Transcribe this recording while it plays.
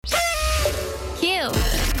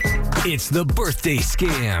It's the birthday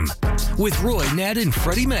scam with Roy, Nat, and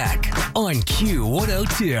Freddie Mac on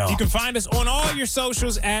Q102. You can find us on all your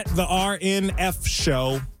socials at the RNF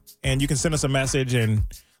Show, and you can send us a message and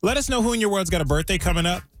let us know who in your world's got a birthday coming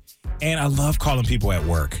up. And I love calling people at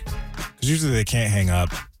work because usually they can't hang up.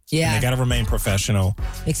 Yeah. And they got to remain professional.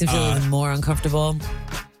 Makes them feel even more uncomfortable.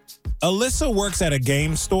 Alyssa works at a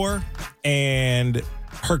game store, and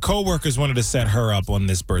her coworkers wanted to set her up on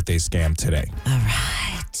this birthday scam today. All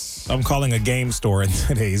right. I'm calling a game store in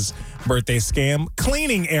today's birthday scam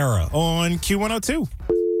cleaning era on Q102.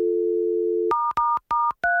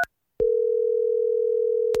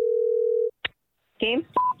 Game.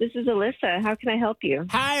 This is Alyssa. How can I help you?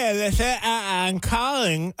 Hi, Alyssa. I'm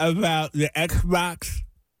calling about the Xbox.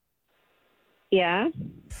 Yeah.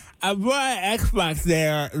 I bought an Xbox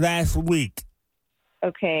there last week,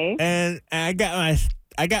 Okay. and I got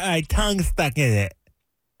my tongue stuck in it.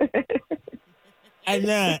 I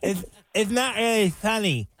know it's not really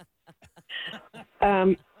funny.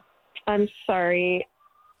 I'm sorry.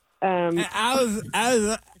 I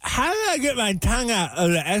was. How did I get my tongue out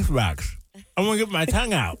of the Xbox? I'm gonna get my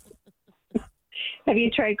tongue out. Have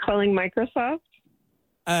you tried calling Microsoft?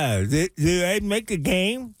 Oh, do they make the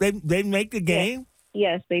game? They make the game?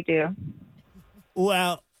 Yes, they do.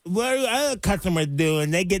 Well, what do other customers do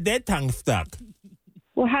when they get their tongue stuck?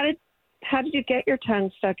 Well, how did you get your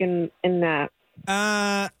tongue stuck in that?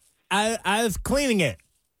 I was cleaning it.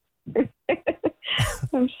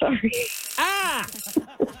 I'm sorry. Ah!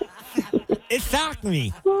 It shocked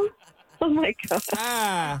me. Oh my God.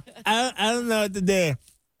 Ah! I don't know what to do.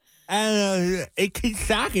 I don't know. It keeps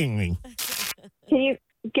shocking me. Can you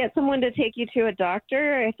get someone to take you to a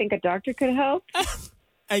doctor? I think a doctor could help.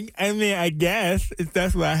 I mean, I guess if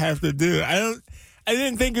that's what I have to do. I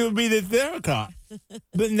didn't think it would be this difficult.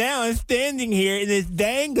 But now I'm standing here and it's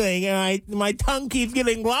dangling and my tongue keeps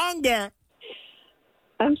getting longer.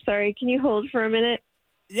 I'm sorry. Can you hold for a minute?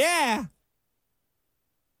 Yeah.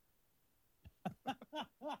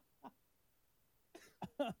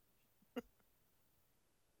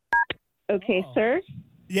 Okay, sir.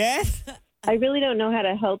 Yes? I really don't know how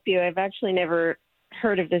to help you. I've actually never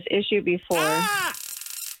heard of this issue before.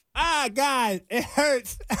 Ah, God, it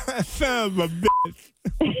hurts. Son of a bitch.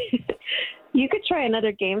 You could try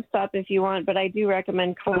another GameStop if you want, but I do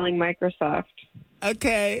recommend calling Microsoft.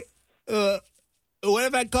 Okay. What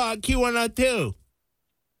if I call Q102?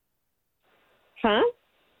 Huh?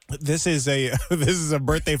 This is a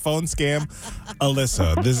birthday phone scam,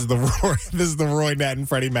 Alyssa. This is the Roy, Nat, and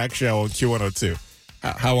Freddie Mac show on Q102.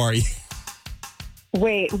 How are you?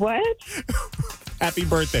 Wait, what? Happy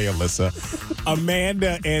birthday, Alyssa.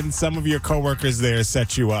 Amanda and some of your coworkers there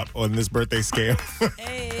set you up on this birthday scam.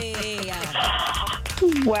 Hey.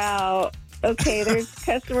 Wow. Okay, there's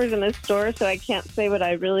customers in the store, so I can't say what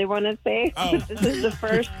I really want to say. Oh. This is the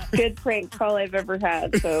first good prank call I've ever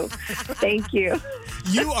had, so thank you.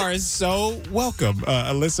 You are so welcome,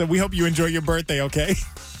 Alyssa. We hope you enjoy your birthday, okay?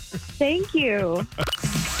 Thank you.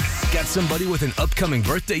 Got somebody with an upcoming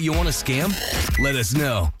birthday you want to scam? Let us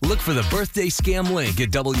know. Look for the birthday scam link at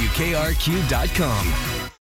WKRQ.com.